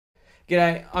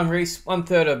G'day, I'm Reese, one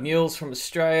third of Mules from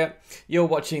Australia. You're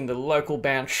watching the local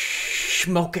band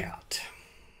Smokeout.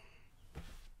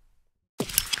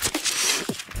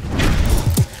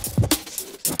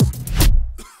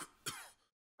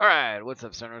 Alright, what's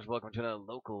up, Stoners? Welcome to the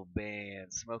local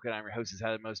band Smokeout. I'm your host, is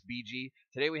How the Most BG.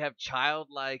 Today we have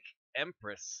Childlike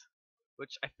Empress,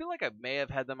 which I feel like I may have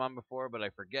had them on before, but I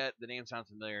forget. The name sounds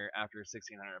familiar after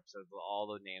 1,600 episodes. All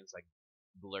the names like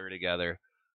blur together.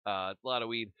 A lot of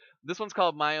weed. This one's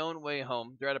called My Own Way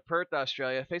Home. They're out of Perth,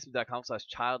 Australia.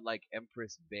 Facebook.com/Childlike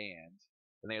Empress Band.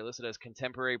 And they're listed as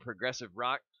contemporary progressive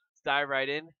rock. Let's dive right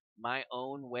in. My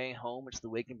Own Way Home. It's the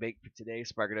wake and bake for today.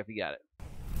 Spark it up, you got it.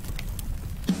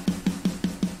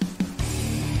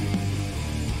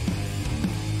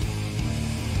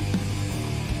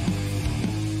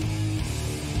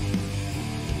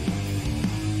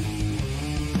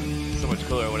 So much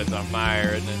cooler when it's on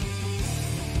fire, isn't it?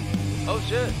 Oh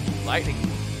shit! Lightning!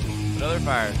 Another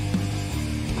fire!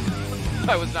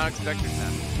 I was not expecting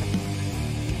that.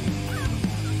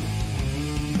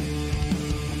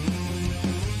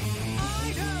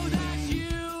 I know that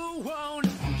you won't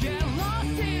get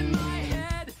lost in my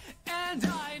head, and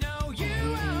I know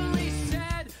you only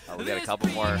said. Oh, we got a couple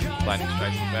more lightning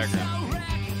strikes in the background.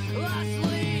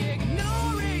 Recklessly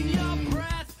ignoring your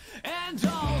breath and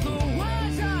all the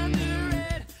words under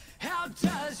it. How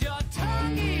does your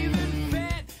tongue even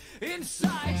fit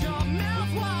inside your mouth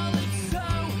while it's so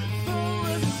full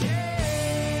of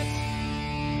shit?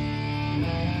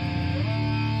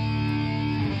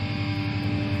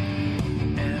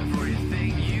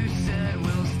 Everything you said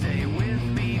will stay with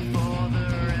me for the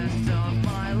rest of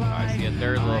my life. I see a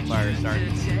third little fire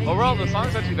starting. Overall, the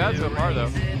song's not too bad so far,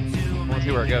 though. We'll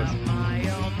see where it goes. My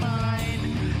own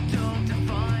mind, don't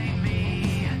define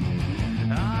me.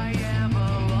 I am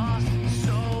a lost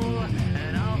soul,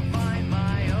 and I'll find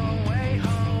my own way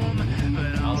home.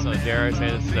 But I'll Also, dare I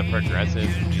say this is a progressive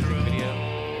music video?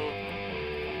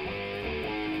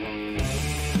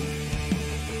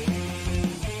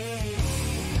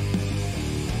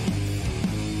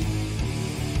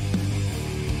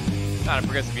 Not a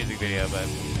progressive music video, but a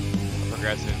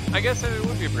progressive. I guess it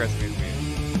would be a progressive music video.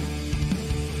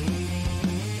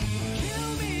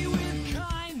 kill me with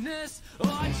kindness, or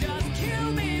just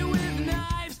kill me with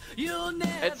knives. You'll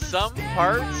never At some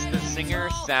parts, the singer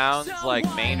sounds like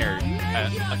Maynard. A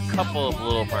couple of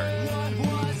little parts. What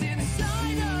was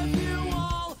inside of you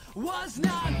all was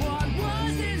not what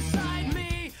was inside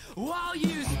me. While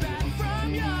you spat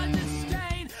from your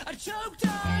disdain, I choked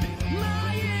on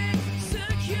my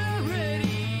insecurities.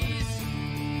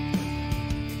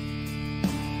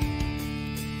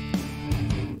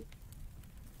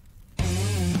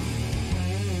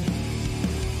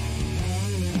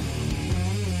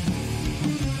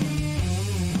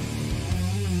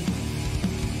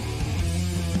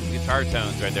 Guitar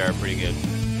tones right there are pretty good.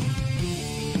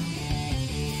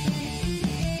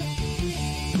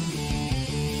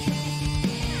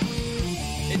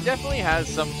 It definitely has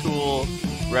some Tool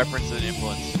reference and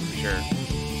influence, for sure.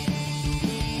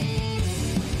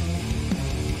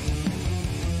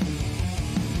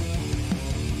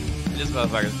 This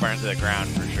motherfucker's burning to the ground,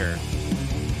 for sure.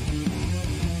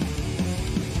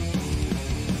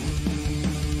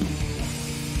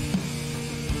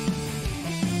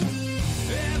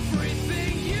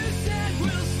 Everything you said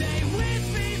will stay with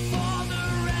me for the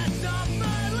rest of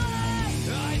my life.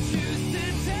 I choose to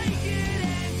take it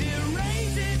and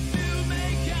erase it to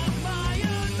make up my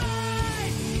own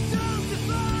mind. Don't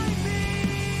define me.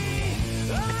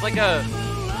 It's like a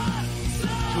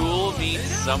Tool meets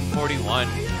Sum 41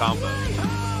 combo.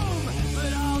 Home,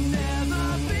 but I'll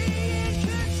never be in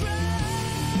control.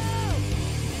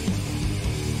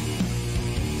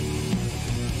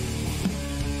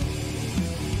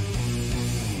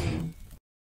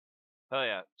 Hell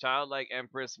yeah. Childlike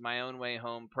Empress, My Own Way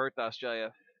Home, Perth,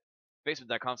 Australia.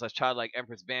 Facebook.com/Childlike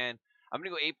Empress Band. I'm going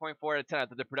to go 8.4 out of 10. I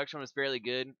thought the production was fairly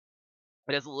good.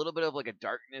 It has a little bit of like a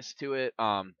darkness to it.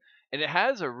 And it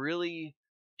has a really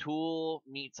Tool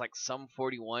meets like Sum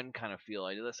 41 kind of feel.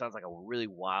 I know that sounds like a really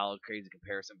wild, crazy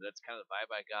comparison, but that's kind of the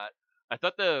vibe I got. I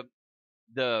thought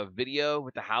the video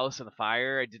with the house and the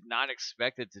fire, I did not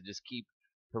expect it to just keep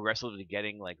progressively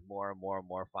getting like more and more and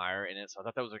more fire in it. So I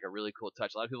thought that was like a really cool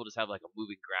touch. A lot of people just have like a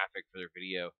moving graphic for their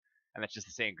video, and that's just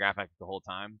the same graphic the whole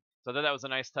time. So I thought that was a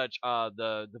nice touch.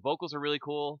 The vocals are really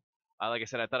cool. Like I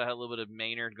said, I thought I had a little bit of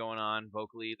Maynard going on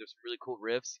vocally. There's some really cool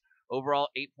riffs. Overall,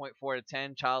 8.4 out of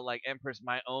 10. Childlike Empress,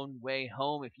 My Own Way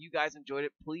Home. If you guys enjoyed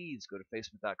it, please go to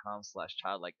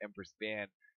Facebook.com/Childlike Empress Band.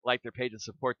 Like their page and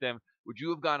support them. Would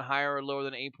you have gone higher or lower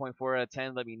than 8.4 out of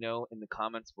 10? Let me know in the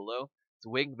comments below. It's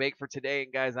Wig and Bake for today.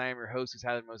 And guys, I am your host who's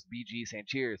had the most BG saying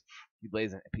cheers. You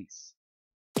blazing. Peace.